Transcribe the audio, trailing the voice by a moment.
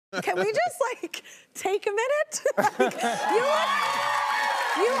Can we just, like, take a minute? Like,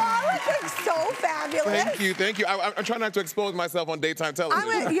 you are looking so fabulous. Thank you. I'm trying not to expose myself on daytime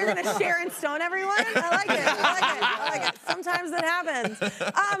television. You're gonna share and stone everyone? I like it. Sometimes that happens.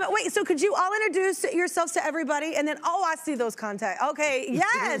 Wait, so could you all introduce yourselves to everybody? And then, oh, I see those contacts. Okay,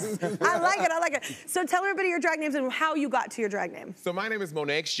 yes. I like it. So tell everybody your drag names and how you got to your drag name. So my name is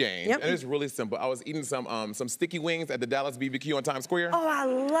Monét X Change, and it's really simple. I was eating some sticky wings at the Dallas BBQ on Times Square. Oh, I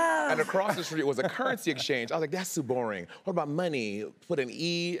love. And across the street was a currency exchange. I was like, that's too boring. What about money? Put an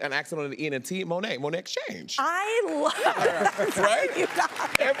E, an accent on an E and a T. Monét X Change. I love that. Right?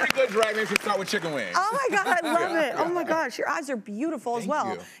 Every good drag name should start with chicken wings. Oh my God, I love it. Oh my gosh, your eyes are beautiful as well.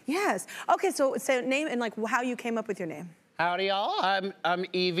 Thank you. Yes. Okay, so name and like how you came up with your name. Howdy, y'all. I'm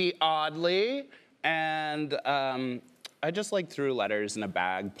Yvie Oddly, and I just like threw letters in a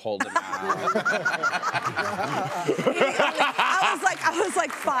bag, pulled them out. I was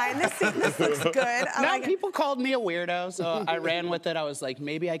like, fine. This looks good. People called me a weirdo, so I ran with it. I was like,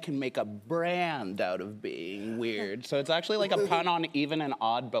 maybe I can make a brand out of being weird. So it's actually like a pun on even and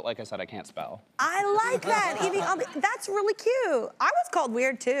odd, but like I said, I can't spell. I like that, Yvie. That's really cute. I was called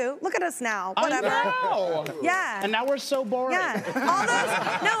weird too. Look at us now. Whatever. I know. Yeah. And now we're so boring. Yeah.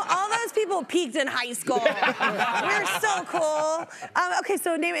 All those people peaked in high school. We're so cool. Okay,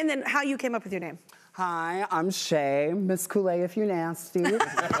 so name and then how you came up with your name. Hi, I'm Shea, Miss Couleé if you're nasty.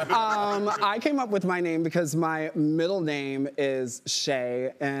 I came up with my name because my middle name is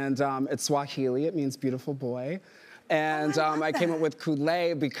Shea, and it's Swahili, it means beautiful boy. And I came up with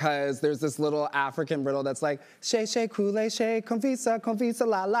Couleé because there's this little African riddle that's like, Shea, Shea, Couleé, Shea, confisa,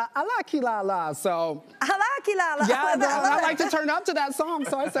 la, la, alaki, la, la. So, alaki, la, la. Yeah, I like to turn up to that song,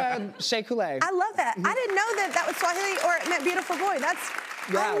 so I said Shea Couleé. I love that. I didn't know that was Swahili or it meant beautiful boy.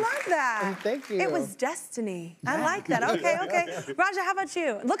 I love that. Thank you. It was destiny. I like that. Okay. Raja, how about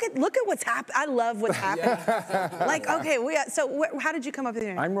you? Look at what's happening. I love what's happening. Like, okay, so how did you come up with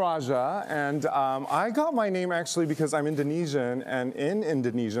your name? I'm Raja, and I got my name actually because I'm Indonesian, and in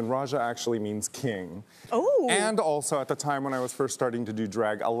Indonesian, Raja actually means king. Oh. And also at the time when I was first starting to do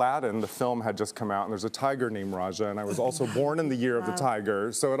drag, Aladdin, the film had just come out, and there's a tiger named Raja, and I was also born in the year of the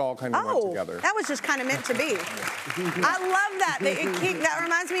tiger, so it all kind of went together. That was just kind of meant to be. I love that. That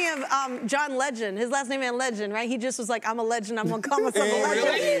reminds me of John Legend. His last name is Legend, right? He just was like, I'm a legend, I'm gonna call myself a legend.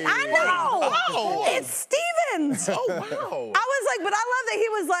 Really? I know! Oh. It's Stevens! Oh, wow. I was like, but I love that he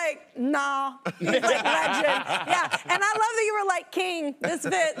was like, nah. He's like, legend. Yeah, and I love that you were like, king, this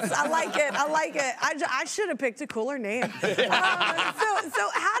fits. I like it. I should have picked a cooler name. So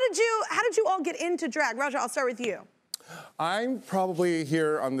how did you all get into drag? Raja, I'll start with you. I'm probably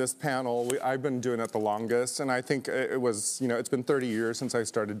here on this panel. I've been doing it the longest, and I think it was, it's been 30 years since I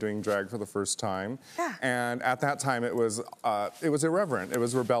started doing drag for the first time. Yeah. And at that time, it was irreverent. It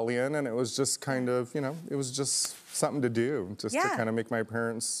was rebellion, and it was just kind of, it was just something to do, just to kind of make my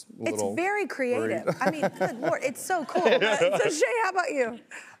parents a little It's very creative. worried. I mean, good Lord, it's so cool. So Shea, how about you?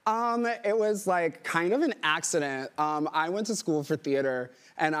 It was like kind of an accident. I went to school for theater,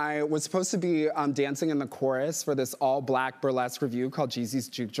 and I was supposed to be dancing in the chorus for this all-black burlesque review called Jeezy's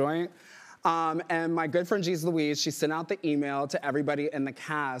Juke Joint. And my good friend Jeezy Louise, she sent out the email to everybody in the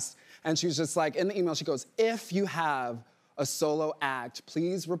cast, and she was just like, in the email, she goes, if you have a solo act,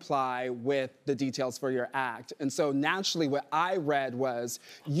 please reply with the details for your act. And so naturally what I read was,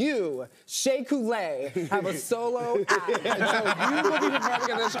 you, Shea Couleé, have a solo act. And so you will be performing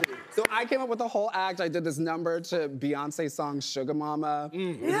in this show. So I came up with the whole act. I did this number to Beyonce's song Sugar Mama.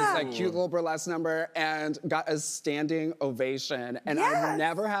 This like cute little burlesque number, and got a standing ovation. And I've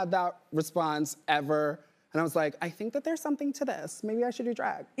never had that response ever. And I was like, I think that there's something to this. Maybe I should do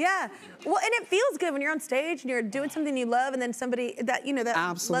drag. Yeah. Well, and it feels good when you're on stage and you're doing something you love, and then somebody that, that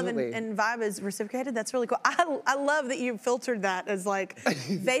Absolutely. love and vibe is reciprocated. That's really cool. I love that you filtered that as like,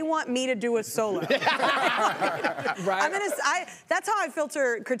 they want me to do a solo. Right? That's how I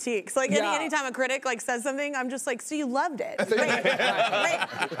filter critiques. Like anytime a critic like says something, I'm just like, so you loved it. Great.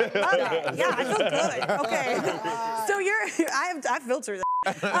 Loved it. Yeah, I feel good. Okay. So I filter that.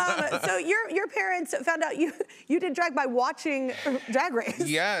 So your parents found out you did drag by watching Drag Race.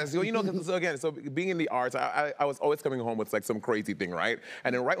 Yes, so being in the arts, I was always coming home with like some crazy thing, right?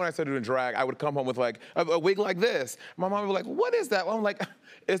 And then right when I started doing drag, I would come home with like a wig like this. My mom would be like, what is that? Well, I'm like,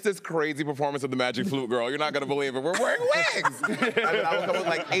 it's this crazy performance of the Magic Flute Girl. You're not gonna believe it. We're wearing wigs. And then I would come with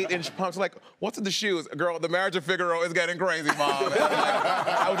like 8-inch pumps. Like, what's in the shoes? Girl, the marriage of Figaro is getting crazy, Mom. And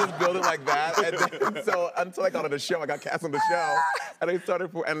I would just build it like that. And then, so until I got on the show, I got cast on the show, and I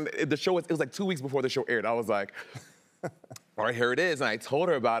started the show it was like 2 weeks before the show aired. I was like, all right, here it is. And I told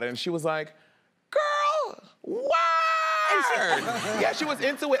her about it, and she was like, girl, what? Yeah, she was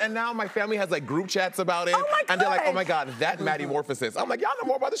into it, and now my family has like group chats about it. Oh my and they're like, oh my gosh. God, that Maddie Morphosis. I'm like, y'all know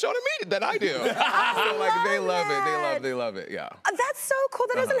more about the show than I do. So like they love it. They love it. Yeah. That's so cool.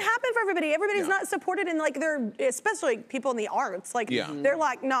 That doesn't happen for everybody. Everybody's not supported in like their, especially people in the arts. Like they're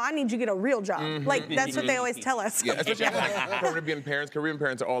like, no, I need you to get a real job. Like that's what they always tell us. Yeah, especially like Caribbean parents. Caribbean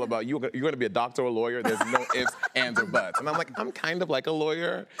parents are all about you're going to be a doctor or a lawyer. There's no ifs, ands, or buts. And I'm like, I'm kind of like a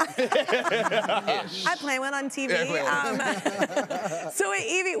lawyer. I play one on TV. So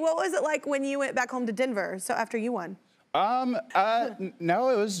Yvie, what was it like when you went back home to Denver? So after you won? No,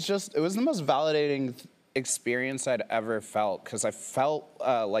 it was the most validating experience I'd ever felt, because I felt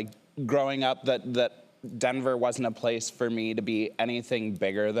like growing up that Denver wasn't a place for me to be anything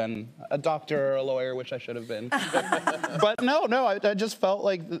bigger than a doctor or a lawyer, which I should have been. But no, I just felt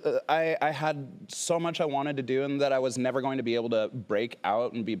like I had so much I wanted to do and that I was never going to be able to break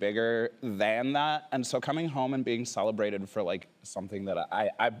out and be bigger than that. And so coming home and being celebrated for like something that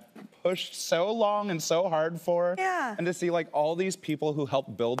I pushed so long and so hard for, and to see like all these people who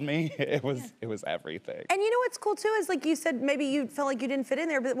helped build me, it was everything. And you know what's cool too is like you said, maybe you felt like you didn't fit in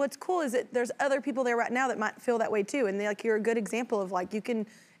there, but what's cool is that there's other people there right now that might feel that way too, and like you're a good example of like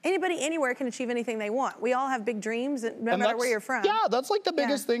anybody anywhere can achieve anything they want. We all have big dreams, no matter where you're from. Yeah, that's like the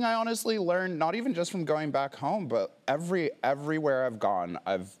biggest thing I honestly learned, not even just from going back home, but everywhere I've gone,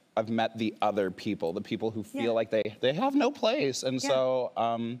 I've met the other people, the people who feel like they have no place, and so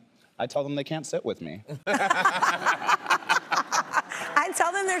I tell them they can't sit with me. I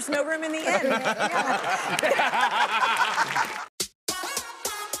tell them there's no room in the inn.